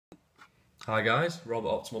Hi guys, Rob at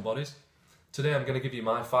Optimal Bodies. Today I'm going to give you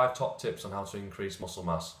my 5 top tips on how to increase muscle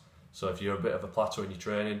mass. So if you're a bit of a plateau in your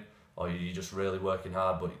training, or you're just really working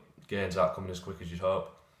hard but gains aren't coming as quick as you'd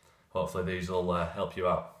hope, hopefully these will help you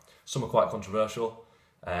out. Some are quite controversial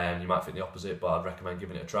and you might think the opposite, but I'd recommend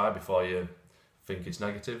giving it a try before you think it's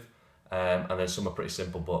negative. And then some are pretty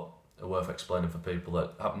simple but are worth explaining for people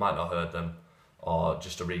that might not have heard them, or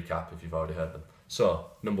just a recap if you've already heard them. So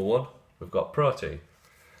number 1, we've got protein.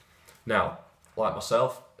 Now, like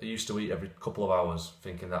myself, I used to eat every couple of hours,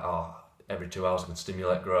 thinking that every 2 hours I can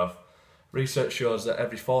stimulate growth. Research shows that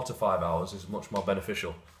every 4 to 5 hours is much more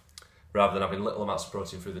beneficial. Rather than having little amounts of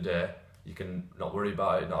protein through the day, you can not worry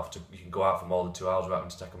about it, you can go out for more than 2 hours without having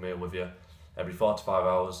to take a meal with you. Every 4 to 5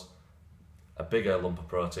 hours, a bigger lump of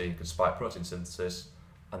protein can spike protein synthesis,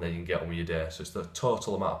 and then you can get on with your day. So it's the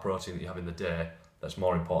total amount of protein that you have in the day that's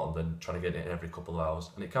more important than trying to get it in every couple of hours.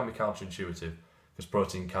 And it can be counterintuitive, because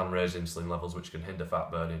protein can raise insulin levels, which can hinder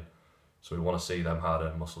fat burning. So we want to see them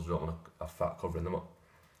harder muscles, we don't want to have fat covering them up.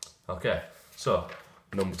 Okay, so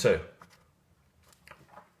number 2,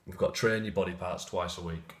 we've got train your body parts twice a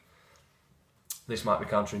week. This might be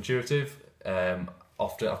counterintuitive.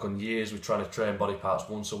 Often I've gone years with trying to train body parts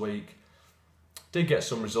once a week. Did get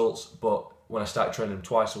some results, but when I started training them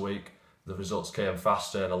twice a week, the results came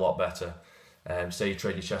faster and a lot better. Say you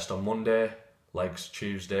train your chest on Monday, legs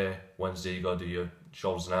Tuesday, Wednesday you go do your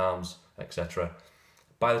shoulders and arms, etc.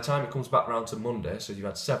 By the time it comes back around to Monday, so you've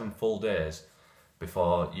had 7 full days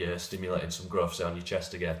before you're stimulating some growth, say on your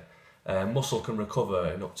chest again, muscle can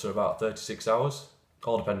recover in up to about 36 hours,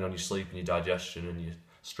 all depending on your sleep and your digestion and your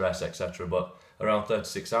stress, etc. But around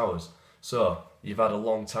 36 hours. So you've had a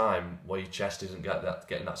long time where your chest isn't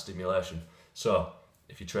getting that stimulation. So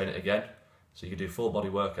if you train it again, so you could do full body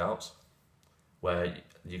workouts where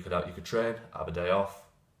you could train, have a day off,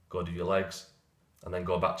 go do your legs, and then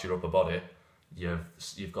go back to your upper body.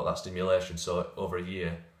 You've got that stimulation. So over a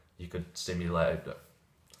year, you could stimulate it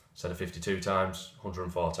instead of 52 times,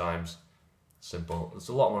 104 times. Simple. There's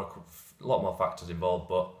a lot more factors involved,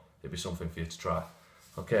 but it'd be something for you to try.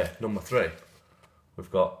 Okay, number 3,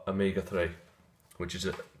 we've got omega-3, which is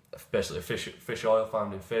basically fish oil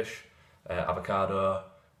found in fish, avocado,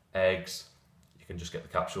 eggs. You can just get the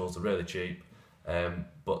capsules. They're really cheap.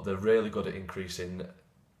 But they're really good at increasing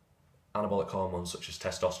anabolic hormones such as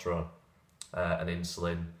testosterone and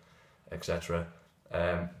insulin, etc.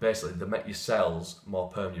 Basically, they make your cells more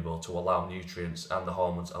permeable to allow nutrients and the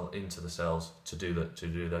hormones into the cells to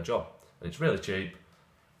do their job. And it's really cheap,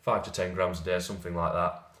 5 to 10 grams a day, something like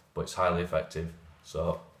that, but it's highly effective.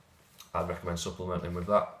 So I'd recommend supplementing with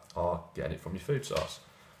that or getting it from your food source.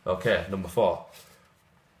 Okay, number 4,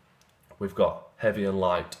 we've got heavy and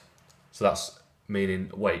light. So that's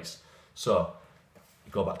meaning weights. So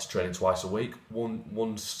you go back to training twice a week.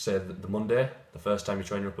 One say the Monday, the first time you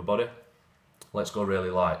train your upper body, let's go really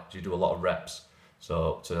light. You do a lot of reps,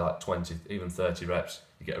 so to like 20, even 30 reps,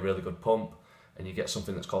 you get a really good pump, and you get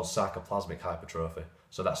something that's called sarcoplasmic hypertrophy.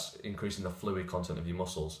 So that's increasing the fluid content of your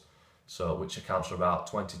muscles, so which accounts for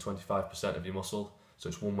about 20-25% of your muscle. So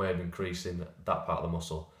it's one way of increasing that part of the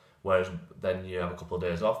muscle. Whereas then you have a couple of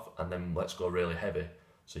days off, and then let's go really heavy.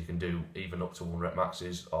 So you can do even up to 1 rep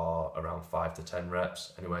maxes or around 5 to 10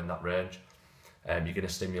 reps, anywhere in that range. You're going to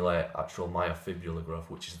stimulate actual myofibrillar growth,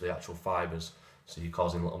 which is the actual fibres. So you're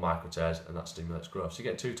causing little micro tears, and that stimulates growth. So you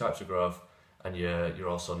get 2 types of growth, and you're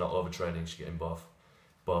also not overtraining, so you're getting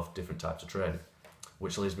both different types of training.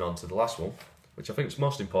 Which leads me on to the last one, which I think is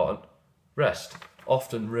most important: rest.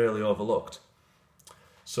 Often really overlooked.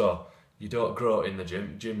 So you don't grow in the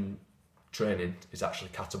gym. Gym training is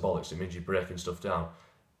actually catabolic, so it means you're breaking stuff down.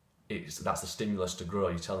 That's the stimulus to grow.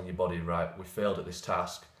 You're telling your body, right, we failed at this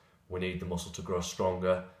task, we need the muscle to grow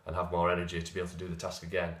stronger and have more energy to be able to do the task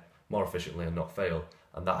again more efficiently and not fail.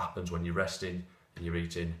 And that happens when you're resting and you're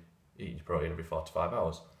eating your protein every 4 to 5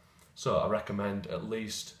 hours. So I recommend at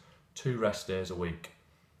least 2 rest days a week.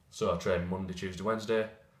 So I train Monday, Tuesday, Wednesday,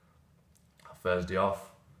 have Thursday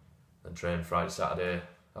off, then train Friday, Saturday,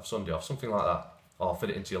 have Sunday off, something like that, or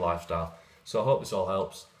fit it into your lifestyle. So I hope this all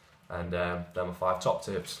helps, and they're my 5 top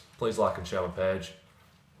tips. Please like and share my page.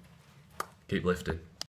 Keep lifting.